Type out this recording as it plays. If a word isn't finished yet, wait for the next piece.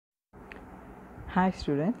Hi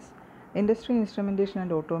students, Industry Instrumentation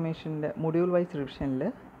and Automation module wise revision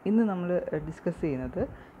ഇന്ന് നമ്മൾ discuss ചെയ്യുന്നത്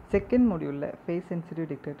second മൊഡ്യൂളിലെ face sensitive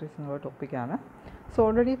detectors എന്നുള്ള ടോപ്പിക്കാണ്. സോ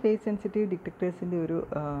ഓൾറെഡി ഫേസ് സെൻസിറ്റീവ് ഡിറ്റക്ടേഴ്സിൻ്റെ ഒരു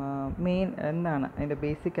മെയിൻ എന്താണ് അതിൻ്റെ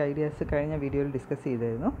ബേസിക് ഐഡിയാസ് കഴിഞ്ഞ വീഡിയോയിൽ ഡിസ്കസ്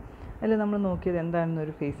ചെയ്തായിരുന്നു. അതിൽ നമ്മൾ നോക്കിയത് എന്തായിരുന്നു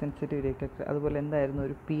ഒരു ഫേസ് സെൻസിറ്റീവ് ഡിറ്റക്ടർ, അതുപോലെ എന്തായിരുന്നു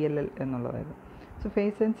ഒരു PLL എന്നുള്ളതായിരുന്നു. സോ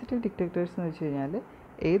ഫേസ് സെൻസിറ്റീവ് ഡിറ്റക്ടേഴ്സ് എന്ന് വെച്ച് കഴിഞ്ഞാൽ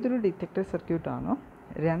ഏതൊരു ഡിറ്റക്ടർ സർക്യൂട്ടാണോ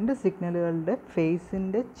രണ്ട് സിഗ്നലുകളുടെ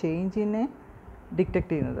ഫേസിൻ്റെ ചേഞ്ചിനെ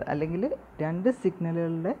ഡിറ്റക്റ്റ് ചെയ്യുന്നത്, അല്ലെങ്കിൽ രണ്ട്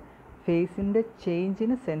സിഗ്നലുകളുടെ ഫേസിൻ്റെ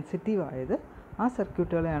ചേഞ്ചിന് സെൻസിറ്റീവ് ആയത്, ആ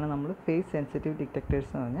സർക്യൂട്ടുകളെയാണ് നമ്മൾ ഫേസ് സെൻസിറ്റീവ് ഡിറ്റക്ടേഴ്സ്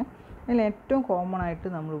എന്ന് പറഞ്ഞാൽ. അതിൽ ഏറ്റവും കോമൺ ആയിട്ട്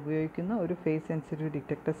നമ്മൾ ഉപയോഗിക്കുന്ന ഒരു ഫേസ് സെൻസിറ്റീവ്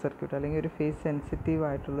ഡിറ്റക്ടർ സർക്യൂട്ട് അല്ലെങ്കിൽ ഒരു ഫേസ് സെൻസിറ്റീവ്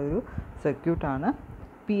ആയിട്ടുള്ളൊരു സർക്യൂട്ടാണ്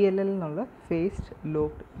PLL എന്നുള്ള ഫേസ്ഡ്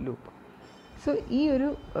ലോക്ക്ഡ് ലൂപ്പ്. സോ ഈ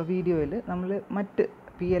ഒരു വീഡിയോയിൽ നമ്മൾ മറ്റ്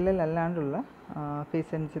PLL അല്ലാണ്ടുള്ള ഫേസ്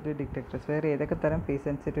സെൻസിറ്റീവ് ഡിറ്റക്ടേഴ്സ്, വേറെ ഏതൊക്കെ തരം ഫേസ്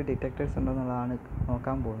സെൻസിറ്റീവ് ഡിറ്റക്ടേഴ്സ് ഉണ്ടെന്നുള്ളതാണ്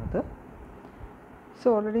നോക്കാൻ പോകുന്നത്.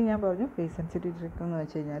 സോ ഓൾറെഡി ഞാൻ പറഞ്ഞു, ഫേസ് സെൻസിറ്റീവ് ഡിറ്റക്ടർ എന്ന്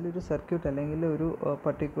വെച്ച് കഴിഞ്ഞാൽ ഒരു സർക്യൂട്ട് അല്ലെങ്കിൽ ഒരു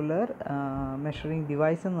പർട്ടിക്കുലർ മെഷറിംഗ്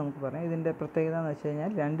ഡിവൈസ് എന്ന് നമുക്ക് പറയാം. ഇതിൻ്റെ പ്രത്യേകത എന്ന് വെച്ച്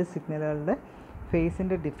കഴിഞ്ഞാൽ രണ്ട് സിഗ്നലുകളുടെ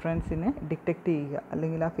ഫേസിൻ്റെ ഡിഫറൻസിനെ ഡിറ്റക്റ്റ് ചെയ്യുക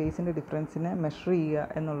അല്ലെങ്കിൽ ആ ഫേസിൻ്റെ ഡിഫറൻസിനെ മെഷർ ചെയ്യുക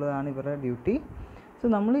എന്നുള്ളതാണ് ഇവരുടെ ഡ്യൂട്ടി. സോ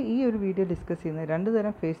നമ്മൾ ഈ ഒരു വീഡിയോ ഡിസ്കസ് ചെയ്യുന്ന രണ്ട്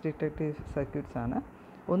തരം ഫേസ് ഡിറ്റക്റ്റീവ് സർക്യൂട്ട്സ് ആണ്.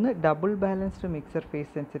 ഒന്ന് double balanced mixer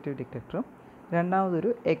face sensitive ഡിറ്റക്ടറും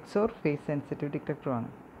രണ്ടാമതൊരു XOR ഫേസ് സെൻസിറ്റീവ് ഡിറ്റക്ടറുമാണ്.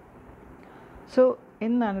 സോ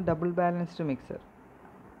എന്താണ് ഡബിൾ ബാലൻസ്ഡ് മിക്സർ?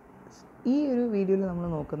 ഈ ഒരു വീഡിയോയിൽ നമ്മൾ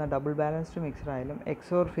നോക്കുന്ന ഡബിൾ ബാലൻസ്ഡ് മിക്സർ ആയാലും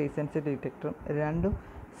XOR ഫേസ് സെൻസിറ്റീവ് ഡിറ്റക്ടറും രണ്ടും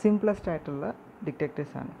സിംപ്ലസ്റ്റ് ആയിട്ടുള്ള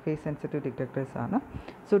ഡിറ്റക്ടേഴ്സാണ്, face sensitive ഡിറ്റക്ടേഴ്സാണ്.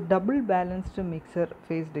 So double balanced mixer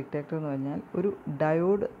face detector എന്ന് പറഞ്ഞാൽ ഒരു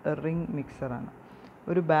ഡയോഡ് റിംഗ് മിക്സറാണ്.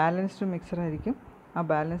 ഒരു ബാലൻസ്ഡ് മിക്സർ ആയിരിക്കും. ആ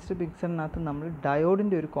ബാലൻസ്ഡ് മിക്സറിനകത്ത് നമ്മൾ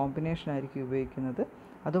ഡയോഡിൻ്റെ ഒരു കോമ്പിനേഷൻ ആയിരിക്കും ഉപയോഗിക്കുന്നത്.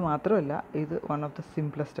 അതുമാത്രമല്ല, ഇത് വൺ ഓഫ് ദ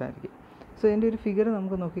സിംപ്ലസ്റ്റ് ആയിരിക്കും. സോ ഇതിൻ്റെ ഒരു ഫിഗർ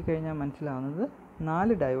നമുക്ക് നോക്കിക്കഴിഞ്ഞാൽ മനസ്സിലാവുന്നത്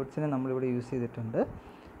 4 ഡയോഡ്സിനെ നമ്മളിവിടെ യൂസ് ചെയ്തിട്ടുണ്ട്.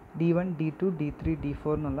 D1, D2, D3,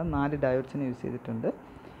 D4 എന്നുള്ള 4 ഡയോഡ്സിനെ യൂസ് ചെയ്തിട്ടുണ്ട്.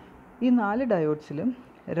 ഈ 4 ഡയോഡ്സിലും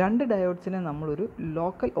 2 ഡയോഡ്സിനെ നമ്മളൊരു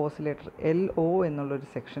ലോക്കൽ ഓസിലേറ്റർ LO എന്നുള്ളൊരു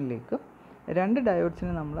സെക്ഷനിലേക്ക്, 2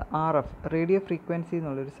 ഡയോഡ്സിനെ നമ്മൾ RF റേഡിയോ ഫ്രീക്വൻസി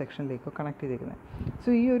എന്നുള്ളൊരു സെക്ഷനിലേക്ക് കണക്ട് ചെയ്തിരിക്കുന്നത്. സോ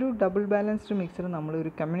ഈ ഒരു ഡബിൾ ബാലൻസ്ഡ് മിക്സർ നമ്മൾ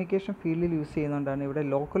ഒരു കമ്മ്യൂണിക്കേഷൻ ഫീൽഡിൽ യൂസ് ചെയ്യുന്നതുകൊണ്ടാണ് ഇവിടെ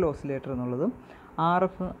ലോക്കൽ ഓസിലേറ്റർ എന്നുള്ളതും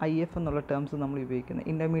RF IF എന്നുള്ള ടേംസ് നമ്മൾ ഉപയോഗിക്കുന്നത്.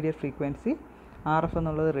 ഇൻ്റർമീഡിയറ്റ് ഫ്രീക്വൻസി, RF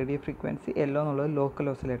എന്നുള്ളത് റേഡിയോ ഫ്രീക്വൻസി, LO എന്നുള്ളത് ലോക്കൽ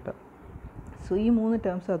ഓസിലേറ്റർ. സോ ഈ 3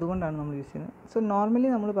 ടേംസ് അതുകൊണ്ടാണ് നമ്മൾ യൂസ് ചെയ്യുന്നത്. സോ നോർമലി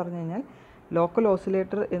നമ്മൾ പറഞ്ഞു കഴിഞ്ഞാൽ ലോക്കൽ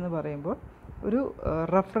ഓസിലേറ്റർ എന്ന് പറയുമ്പോൾ ഒരു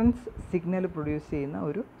റെഫറൻസ് സിഗ്നൽ പ്രൊഡ്യൂസ് ചെയ്യുന്ന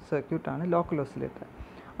ഒരു സർക്യൂട്ടാണ് ലോക്കൽ ഓസിലേറ്റർ.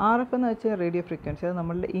 RF എന്ന് വെച്ചാൽ റേഡിയോ ഫ്രീക്വൻസി, അത്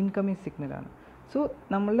നമ്മളുടെ ഇൻകമിങ് സിഗ്നലാണ്. സോ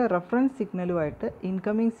നമ്മളുടെ റെഫറൻസ് സിഗ്നലുമായിട്ട്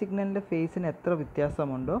ഇൻകമിങ് സിഗ്നലിൻ്റെ ഫേസിന് എത്ര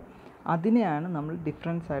വ്യത്യാസമുണ്ടോ അതിനെയാണ് നമ്മൾ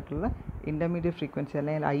ഡിഫറൻസ് ആയിട്ടുള്ള ഇൻ്റർമീഡിയറ്റ് ഫ്രീക്വൻസി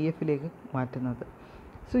അല്ലെങ്കിൽ IFലേക്ക് മാറ്റുന്നത്.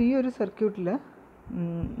 സോ ഈ ഒരു സർക്യൂട്ടിൽ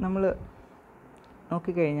നമ്മൾ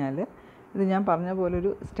നോക്കിക്കഴിഞ്ഞാൽ ഇത് ഞാൻ പറഞ്ഞ പോലെ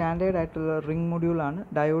ഒരു സ്റ്റാൻഡേർഡ് ആയിട്ടുള്ള റിംഗ് മൊഡ്യൂളാണ്,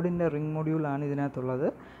 ഡയോഡിൻ്റെ റിംഗ് മൊഡ്യൂളാണ് ഇതിനകത്തുള്ളത്.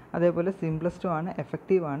 അതേപോലെ സിംപ്ലസ്റ്റും ആണ്,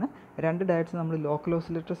 എഫക്റ്റീവാണ്. 2 ഡയോഡ്സ് നമ്മൾ ലോക്കൽ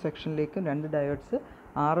ഓസിലേറ്റർ സെക്ഷനിലേക്കും 2 ഡയോഡ്സ്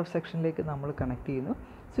RF സെക്ഷനിലേക്ക് നമ്മൾ കണക്ട് ചെയ്യുന്നു.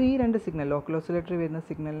 സോ ഈ 2 സിഗ്നൽ, ലോക്കൽ ഓസിലേറ്ററിൽ വരുന്ന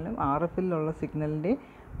സിഗ്നലിനും RFലുള്ള സിഗ്നലിൻ്റെ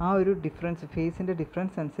ആ ഒരു ഡിഫറൻസ്, ഫേസിൻ്റെ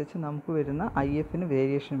ഡിഫറൻസ് അനുസരിച്ച് നമുക്ക് വരുന്ന IFന്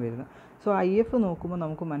വേരിയേഷൻ വരുന്നു. സോ IF നോക്കുമ്പോൾ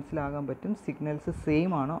നമുക്ക് മനസ്സിലാകാൻ പറ്റും സിഗ്നൽസ്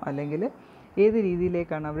സെയിം ആണോ അല്ലെങ്കിൽ ഏത്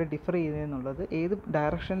രീതിയിലേക്കാണ് അവർ ഡിഫർ ചെയ്യുന്നതെന്നുള്ളത്, ഏത്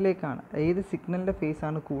ഡയറക്ഷനിലേക്കാണ്, ഏത് സിഗ്നലിൻ്റെ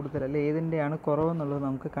ഫേസാണ് കൂടുതൽ അല്ലെങ്കിൽ ഏതിൻ്റെയാണ് കുറവെന്നുള്ളത്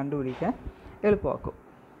നമുക്ക് കണ്ടുപിടിക്കാൻ എളുപ്പമാക്കും.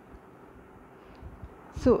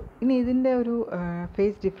 സോ ഇനി ഇതിൻ്റെ ഒരു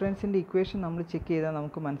ഫേസ് ഡിഫറൻസിൻ്റെ ഇക്വേഷൻ നമ്മൾ ചെക്ക് ചെയ്താൽ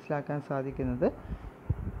നമുക്ക് മനസ്സിലാക്കാൻ സാധിക്കുന്നത്,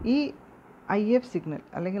 ഈ IF സിഗ്നൽ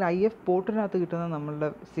അല്ലെങ്കിൽ IF പോർട്ടിനകത്ത് കിട്ടുന്ന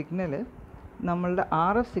നമ്മളുടെ സിഗ്നൽ നമ്മളുടെ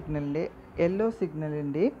RF സിഗ്നലിൻ്റെ LO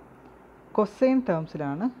സിഗ്നലിൻ്റെ കൊസൈൻ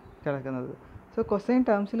ടേംസിലാണ് കിടക്കുന്നത്. സോ കൊസൈൻ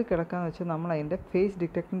ടേംസിൽ കിടക്കാന്ന് വെച്ചാൽ നമ്മൾ അതിൻ്റെ ഫേസ്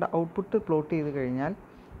ഡിറ്റക്ടറിൻ്റെ ഔട്ട്പുട്ട് പ്ലോട്ട് ചെയ്ത് കഴിഞ്ഞാൽ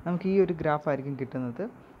നമുക്ക് ഈ ഒരു ഗ്രാഫ് ആയിരിക്കും കിട്ടുന്നത്.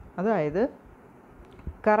 അതായത്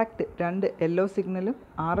കറക്റ്റ് 2 LO സിഗ്നലും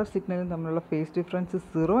RF സിഗ്നലും തമ്മിലുള്ള ഫേസ് ഡിഫറൻസ്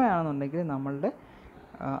 0 ആണെന്നുണ്ടെങ്കിൽ നമ്മളുടെ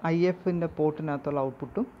IFൻ്റെ പോർട്ടിനകത്തുള്ള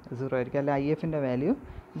ഔട്ട്പുട്ടും 0 ആയിരിക്കും, അല്ലെങ്കിൽ IFൻ്റെ വാല്യൂ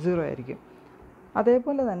 0 ആയിരിക്കും.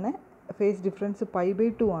 അതേപോലെ തന്നെ ഫേസ് ഡിഫറൻസ്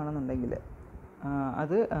π/2 ആണെന്നുണ്ടെങ്കിൽ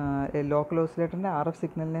അത് ലോക്കൽ ഓസിലേറ്ററിൻ്റെ RF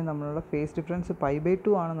സിഗ്നലിനെയും തമ്മിലുള്ള ഫേസ് ഡിഫറൻസ്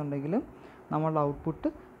π/2 ആണെന്നുണ്ടെങ്കിലും നമ്മളുടെ ഔട്ട്പുട്ട്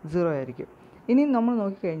 0 ആയിരിക്കും. ഇനി നമ്മൾ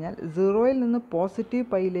നോക്കിക്കഴിഞ്ഞാൽ 0യിൽ നിന്ന് പോസിറ്റീവ്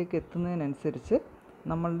പൈയിലേക്ക് എത്തുന്നതിനനുസരിച്ച്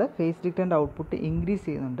നമ്മളുടെ ഫേസ് ഡിറ്റക്ടറിൻ്റെ ഔട്ട്പുട്ട് ഇൻക്രീസ്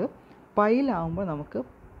ചെയ്യുന്നുണ്ട്. പൈയിലാവുമ്പോൾ നമുക്ക്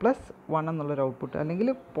 +1 എന്നുള്ളൊരു ഔട്ട്പുട്ട് അല്ലെങ്കിൽ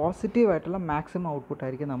പോസിറ്റീവായിട്ടുള്ള മാക്സിമം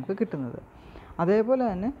ഔട്ട്പുട്ടായിരിക്കും നമുക്ക് കിട്ടുന്നത്. അതേപോലെ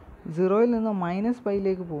തന്നെ 0യിൽ നിന്ന്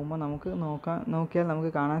 -πയിലേക്ക് പോകുമ്പോൾ നമുക്ക് നോക്കിയാൽ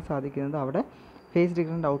നമുക്ക് കാണാൻ സാധിക്കുന്നത് അവിടെ ഫേസ്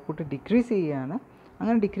ഡിറ്റക്ടറിൻ്റെ ഔട്ട്പുട്ട് ഡിക്രീസ് ചെയ്യുകയാണ്.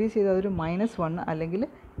 അങ്ങനെ ഡിക്രീസ് ചെയ്ത് അതൊരു -1 അല്ലെങ്കിൽ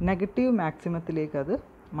നെഗറ്റീവ് മാക്സിമത്തിലേക്ക് അത്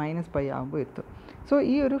 -π ആകുമ്പോൾ എത്തും. സോ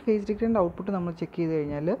ഈ ഒരു ഫേസ് ഡിറ്റക്ടറിൻ്റെ ഔട്ട്പുട്ട് നമ്മൾ ചെക്ക് ചെയ്ത്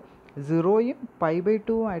കഴിഞ്ഞാൽ സീറോയും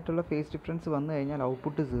π/2 ആയിട്ടുള്ള ഫേസ് ഡിഫറൻസ് വന്നു കഴിഞ്ഞാൽ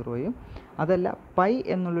ഔട്ട്പുട്ട് സീറോയും, അതല്ല പൈ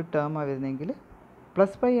എന്നുള്ളൊരു ടേമാണ് വരുന്നതെങ്കിൽ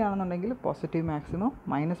 +π ആണെന്നുണ്ടെങ്കിൽ പോസിറ്റീവ് മാക്സിമം,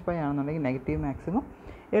 -π ആണെന്നുണ്ടെങ്കിൽ നെഗറ്റീവ് മാക്സിമം,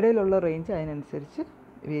 ഇടയിലുള്ള റേഞ്ച് അതിനനുസരിച്ച്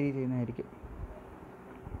വേരി ചെയ്യുന്നതായിരിക്കും.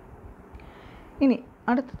 ഇനി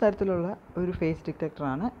അടുത്ത തരത്തിലുള്ള ഒരു face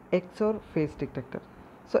ഡിറ്റക്ടറാണ് XOR face detector.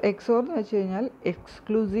 So XOR എന്ന് വെച്ച് കഴിഞ്ഞാൽ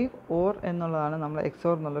എക്സ്ക്ലൂസീവ് ഓർ എന്നുള്ളതാണ് നമ്മൾ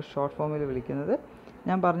XOR എന്നുള്ള ഷോർട്ട് ഫോമിൽ വിളിക്കുന്നത്.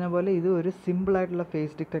 ഞാൻ പറഞ്ഞ പോലെ ഇത് ഒരു സിമ്പിളായിട്ടുള്ള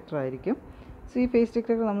ഫേസ് ഡിറ്റക്ടർ ആയിരിക്കും. സോ ഈ ഫേസ്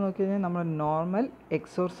ഡിറ്റക്ടർ നമ്മൾ നോക്കിക്കഴിഞ്ഞാൽ നമ്മുടെ നോർമൽ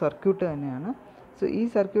XOR സർക്യൂട്ട് തന്നെയാണ്. സോ ഈ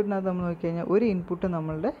സർക്യൂട്ടിനകത്ത് നമ്മൾ നോക്കിക്കഴിഞ്ഞാൽ ഒരു ഇൻപുട്ട്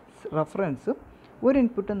നമ്മളുടെ റഫറൻസും ഒരു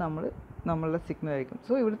ഇൻപുട്ട് നമ്മളുടെ സിഗ്നലായിരിക്കും.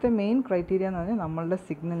 സോ ഇവിടുത്തെ മെയിൻ ക്രൈറ്റീരിയ എന്ന് പറഞ്ഞാൽ നമ്മളുടെ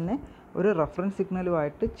സിഗ്നലിനെ ഒരു റഫറൻസ്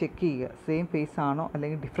സിഗ്നലുമായിട്ട് ചെക്ക് ചെയ്യുക, സെയിം ഫേസ് ആണോ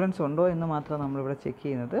അല്ലെങ്കിൽ ഡിഫറൻസ് ഉണ്ടോ എന്ന് മാത്രമാണ് നമ്മളിവിടെ ചെക്ക്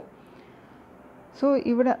ചെയ്യുന്നത്. സോ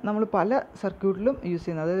ഇവിടെ നമ്മൾ പല സർക്യൂട്ടിലും യൂസ്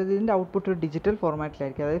ചെയ്യുന്നത്, അതായത് ഇതിൻ്റെ ഔട്ട്പുട്ട് ഒരു ഡിജിറ്റൽ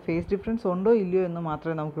ഫോർമാറ്റിലായിരിക്കും. അതായത് ഫേസ് ഡിഫറൻസ് ഉണ്ടോ ഇല്ലയോ എന്ന്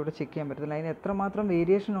മാത്രമേ നമുക്കിവിടെ ചെക്ക് ചെയ്യാൻ പറ്റത്തുള്ളൂ. അതിന് എത്രമാത്രം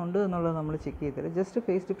വേരിയേഷൻ ഉണ്ട് എന്നുള്ളത് നമ്മൾ ചെക്ക് ചെയ്തില്ല. ജസ്റ്റ്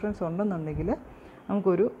ഫേസ് ഡിഫറൻസ് ഉണ്ടെന്നുണ്ടെങ്കിൽ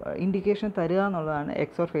നമുക്കൊരു ഇൻഡിക്കേഷൻ തരിക എന്നുള്ളതാണ്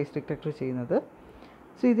XOR ഫേസ് ഡിറ്റക്ടർ ചെയ്യുന്നത്.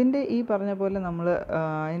 സോ ഇതിൻ്റെ ഈ പറഞ്ഞ പോലെ നമ്മൾ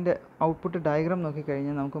അതിൻ്റെ ഔട്ട്പുട്ട് ഡയഗ്രാം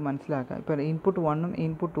നോക്കിക്കഴിഞ്ഞാൽ നമുക്ക് മനസ്സിലാക്കാം. ഇപ്പോൾ ഇൻപുട്ട് 1ഉം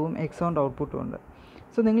ഇൻപുട്ട് 2ഉം XOR ഔട്ട്പുട്ടും ഉണ്ട്.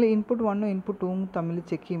 സോ നിങ്ങൾ ഇൻപുട്ട് 1ഉം ഇൻപുട്ട് 2ഉം തമ്മിൽ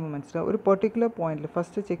ചെക്ക് ചെയ്യുമ്പോൾ മനസ്സിലാവും, ഒരു പെർട്ടിക്കുലർ പോയിന്റിൽ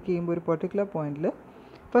ഫസ്റ്റ് ചെക്ക് ചെയ്യുമ്പോൾ ഒരു പെർട്ടിക്കുലർ പോയിന്റിൽ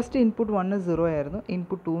ഫസ്റ്റ് ഇൻപുട്ട് 1 0 ആയിരുന്നു,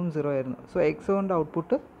 ഇൻപുട്ട് 2ഉം 0 ആയിരുന്നു. സോ XOR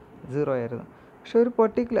ഔട്ട്പുട്ട് 0 ആയിരുന്നു. പക്ഷേ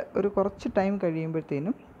ഒരു കുറച്ച് ടൈം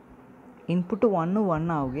കഴിയുമ്പോഴത്തേനും ഇൻപുട്ട് 1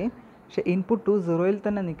 1 ആവുകയും പക്ഷേ ഇൻപുട്ട് 2 0യിൽ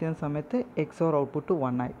തന്നെ നിൽക്കുന്ന സമയത്ത് XOR ഔട്ട്പുട്ട്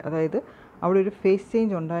 1 ആയി. അതായത് അവിടെ ഒരു phase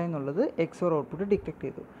change ഉണ്ടായെന്നുള്ളത് XOR output detect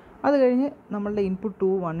ചെയ്തു. അത് കഴിഞ്ഞ് നമ്മളുടെ ഇൻപുട്ട് 2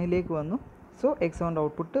 1ലേക്ക് വന്നു. സോ XOR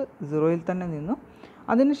ഔട്ട്പുട്ട് 0യിൽ തന്നെ നിന്നു.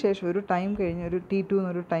 അതിനുശേഷം ഒരു ടൈം കഴിഞ്ഞ് ഒരു T2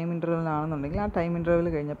 എന്നൊരു ടൈം ഇൻ്റർവെലാണെന്നുണ്ടെങ്കിൽ ആ ടൈം ഇൻ്റർവെൽ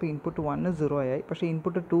കഴിഞ്ഞപ്പോൾ ഇൻപുട്ട് 1 0 ആയി, പക്ഷേ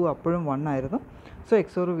ഇൻപുട്ട് 2 അപ്പോഴും 1 ആയിരുന്നു. സോ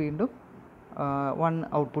XOR വീണ്ടും 1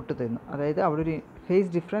 ഔട്ട്പുട്ട് തന്നു. അതായത് അവിടെ ഒരു ഫേസ്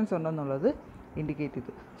ഡിഫറൻസ് ഉണ്ടെന്നുള്ളത് ഇൻഡിക്കേറ്റ്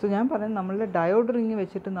ചെയ്തു. സോ ഞാൻ പറയുന്നത് നമ്മളുടെ ഡയോഡ് റിങ്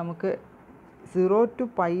വെച്ചിട്ട് നമുക്ക് 0 to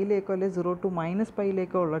πയിലേക്കോ അല്ലെങ്കിൽ 0 to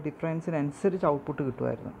 -πയിലേക്കോ ഉള്ള ഡിഫറൻസിനനുസരിച്ച് ഔട്ട്പുട്ട്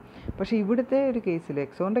കിട്ടുമായിരുന്നു. പക്ഷേ ഇവിടുത്തെ ഒരു കേസിൽ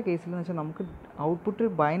XORൻ്റെ കേസിൽ എന്ന് വെച്ചാൽ നമുക്ക് ഔട്ട്പുട്ട്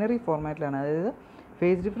ബൈനറി ഫോർമാറ്റിലാണ്. അതായത്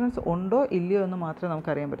ഫേസ് ഡിഫറൻസ് ഉണ്ടോ ഇല്ലയോ എന്ന് മാത്രമേ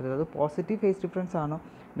നമുക്കറിയാൻ പറ്റത്തുള്ളൂ. അത് പോസിറ്റീവ് ഫേസ് ഡിഫറൻസ് ആണോ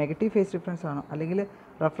നെഗറ്റീവ് ഫേസ് ഡിഫറൻസ് ആണോ അല്ലെങ്കിൽ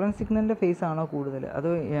റഫറൻസ് സിഗ്നലിൻ്റെ ഫേസ് ആണോ കൂടുതൽ, അത്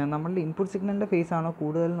നമ്മളുടെ ഇൻപുട്ട് സിഗ്നലിൻ്റെ ഫേസ് ആണോ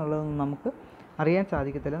കൂടുതൽ എന്നുള്ളതൊന്നും നമുക്ക് അറിയാൻ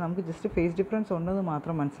സാധിക്കത്തില്ല. നമുക്ക് ജസ്റ്റ് ഫേസ് ഡിഫറൻസ് ഉണ്ടെന്ന്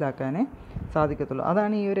മാത്രം മനസ്സിലാക്കാനേ സാധിക്കത്തുള്ളൂ.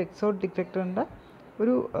 അതാണ് ഈ ഒരു XOR ഡിറ്റക്ടറിൻ്റെ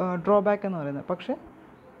ഒരു ഡ്രോബാക്ക് എന്ന് പറയുന്നത്. പക്ഷേ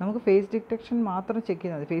നമുക്ക് ഫേസ് ഡിറ്റക്ഷൻ മാത്രം ചെക്ക്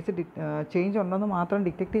ചെയ്താൽ മതി, ഫേസ് ചേഞ്ച് ഉണ്ടെന്ന് മാത്രം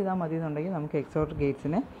ഡിറ്റക്ട് ചെയ്താൽ മതി എന്നുണ്ടെങ്കിൽ നമുക്ക് XOR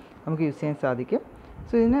ഗേറ്റ്സിനെ നമുക്ക് യൂസ് ചെയ്യാൻ സാധിക്കും.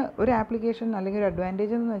 സോ ഇതിന് ഒരു ആപ്ലിക്കേഷൻ അല്ലെങ്കിൽ ഒരു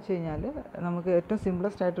അഡ്വാൻറ്റേജ് എന്ന് വെച്ച് കഴിഞ്ഞാൽ നമുക്ക് ഏറ്റവും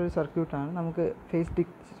സിംപ്ലസ്റ്റ് ആയിട്ടൊരു സർക്യൂട്ടാണ്, നമുക്ക് ഫേസ്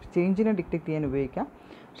ചേഞ്ചിനെ ഡിറ്റക്ട് ചെയ്യാൻ ഉപയോഗിക്കാം.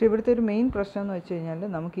 പക്ഷേ ഇവിടുത്തെ ഒരു മെയിൻ പ്രശ്നം എന്ന് വെച്ച് കഴിഞ്ഞാൽ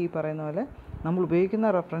നമുക്ക് ഈ പറയുന്ന പോലെ നമ്മൾ ഉപയോഗിക്കുന്ന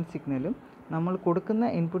റഫറൻസ് സിഗ്നലും നമ്മൾ കൊടുക്കുന്ന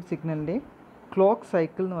ഇൻപുട്ട് സിഗ്നലിൻ്റെയും ക്ലോക്ക്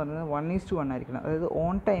സൈക്കിൾ എന്ന് പറയുന്നത് 1:1 ആയിരിക്കണം. അതായത്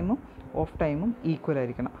ഓൺ ടൈമും ഓഫ് ടൈമും ഈക്വൽ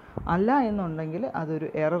ആയിരിക്കണം. അല്ല എന്നുണ്ടെങ്കിൽ അതൊരു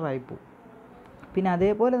എററായി പോകും. പിന്നെ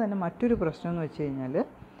അതേപോലെ തന്നെ മറ്റൊരു പ്രശ്നം എന്ന് വെച്ച് കഴിഞ്ഞാൽ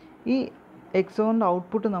ഈ XORൻ്റെ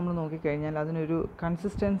ഔട്ട്പുട്ട് നമ്മൾ നോക്കിക്കഴിഞ്ഞാൽ അതിനൊരു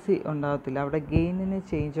കൺസിസ്റ്റൻസി ഉണ്ടാകത്തില്ല. അവിടെ ഗെയിനിന്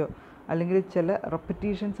ചേഞ്ചോ അല്ലെങ്കിൽ ചില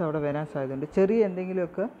റെപ്പറ്റീഷൻസ് അവിടെ വരാൻ സാധ്യതയുണ്ട്. ചെറിയ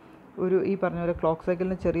എന്തെങ്കിലുമൊക്കെ ഒരു ഈ പറഞ്ഞ പോലെ ക്ലോക്ക്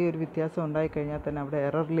സൈക്കിളിന് ചെറിയൊരു വ്യത്യാസം ഉണ്ടായിക്കഴിഞ്ഞാൽ തന്നെ അവിടെ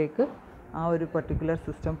എററിലേക്ക് ആ ഒരു പർട്ടിക്കുലർ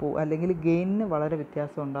സിസ്റ്റം പോകും, അല്ലെങ്കിൽ ഗെയിനിന് വളരെ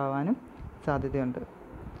വ്യത്യാസം ഉണ്ടാകാനും സാധ്യതയുണ്ട്.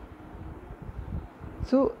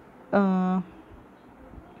 സോ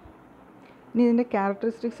ഇനി ഇതിൻ്റെ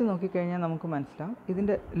ക്യാരക്ടറിസ്റ്റിക്സ് നോക്കിക്കഴിഞ്ഞാൽ നമുക്ക് മനസ്സിലാവും.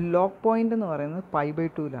 ഇതിൻ്റെ ലോക്ക് പോയിൻ്റ് എന്ന് പറയുന്നത്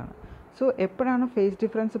π/2ലാണ്. സോ എപ്പോഴാണ് ഫേസ്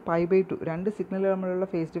ഡിഫറൻസ് π/2, രണ്ട് സിഗ്നൽ തമ്മിലുള്ള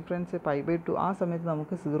ഫേസ് ഡിഫറൻസ് π/2, ആ സമയത്ത്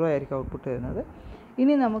നമുക്ക് 0 ആയിരിക്കും ഔട്ട്പുട്ട് വരുന്നത്.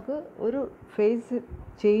 ഇനി നമുക്ക് ഒരു ഫേസ്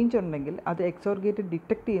ചേഞ്ച് ഉണ്ടെങ്കിൽ അത് XOR ഗേറ്റ്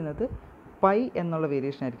ഡിറ്റക്ട് ചെയ്യുന്നത് π എന്നുള്ള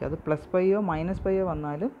വേരിയേഷൻ ആയിരിക്കും. അത് +πയോ -πയോ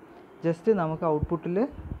വന്നാലും ജസ്റ്റ് നമുക്ക് ഔട്ട്പുട്ടിൽ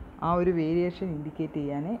ആ ഒരു വേരിയേഷൻ ഇൻഡിക്കേറ്റ്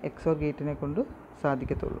ചെയ്യാനേ XOR ഗേറ്റിനെ കൊണ്ട്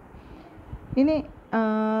സാധിക്കത്തുള്ളൂ. ഇനി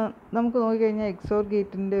നമുക്ക് നോക്കിക്കഴിഞ്ഞാൽ XOR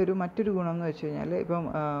ഗേറ്റിൻ്റെ മറ്റൊരു ഗുണം എന്ന് വെച്ച് കഴിഞ്ഞാൽ ഇപ്പം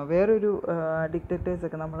വേറൊരു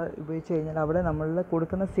ഡിറ്റക്ടേഴ്സൊക്കെ നമ്മൾ ഉപയോഗിച്ച് കഴിഞ്ഞാൽ അവിടെ നമ്മൾ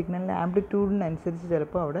കൊടുക്കുന്ന സിഗ്നലിൻ്റെ ആംപ്ലിറ്റ്യൂഡിനനുസരിച്ച്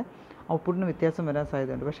ചിലപ്പോൾ അവിടെ ഔട്ട്പുട്ടിന് വ്യത്യാസം വരാൻ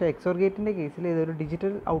സാധ്യതയുണ്ട്. പക്ഷേ XOR ഗേറ്റിൻ്റെ കേസിൽ ഇതൊരു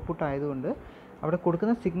ഡിജിറ്റൽ ഔട്ട്പുട്ട് ആയതുകൊണ്ട് അവിടെ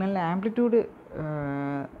കൊടുക്കുന്ന സിഗ്നലിൻ്റെ ആംപ്ലിറ്റ്യൂഡ്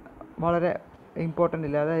വളരെ ഇമ്പോർട്ടൻ്റ്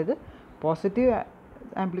ഇല്ല. അതായത് പോസിറ്റീവ്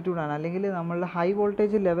ആംപ്ലിറ്റ്യൂഡാണ് അല്ലെങ്കിൽ നമ്മളുടെ ഹൈ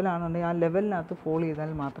വോൾട്ടേജ് ലെവലാണെന്നുണ്ടെങ്കിൽ ആ ലെവലിനകത്ത് ഫോളോ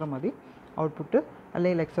ചെയ്താൽ മാത്രം മതി ഔട്ട്പുട്ട്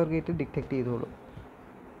അല്ലെങ്കിൽ XOR ഗേറ്റ് ഡിറ്റക്ട് ചെയ്തോളൂ.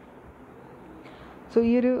 സോ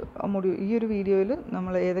ഈ ഒരു വീഡിയോയിൽ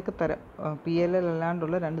നമ്മൾ ഏതൊക്കെ തരം PLL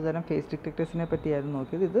അല്ലാണ്ടുള്ള 2 തരം ഫേസ് ഡിറ്റക്ടേഴ്സിനെ പറ്റിയായിരുന്നു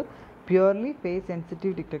നോക്കിയത്. ഇത് പ്യുവർലി ഫേസ്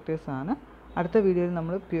സെൻസിറ്റീവ് ഡിറ്റക്ടേഴ്സ് ആണ്. അടുത്ത വീഡിയോയിൽ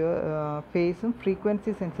നമ്മൾ ഫേസും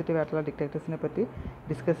ഫ്രീക്വൻസി സെൻസിറ്റീവ് ആയിട്ടുള്ള ഡിറ്റക്ടേഴ്സിനെ പറ്റി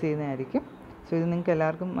ഡിസ്കസ് ചെയ്യുന്നതായിരിക്കും. സോ ഇത് നിങ്ങൾക്ക്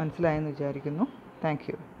എല്ലാവർക്കും മനസ്സിലായെന്ന് വിചാരിക്കുന്നു. Thank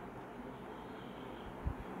you.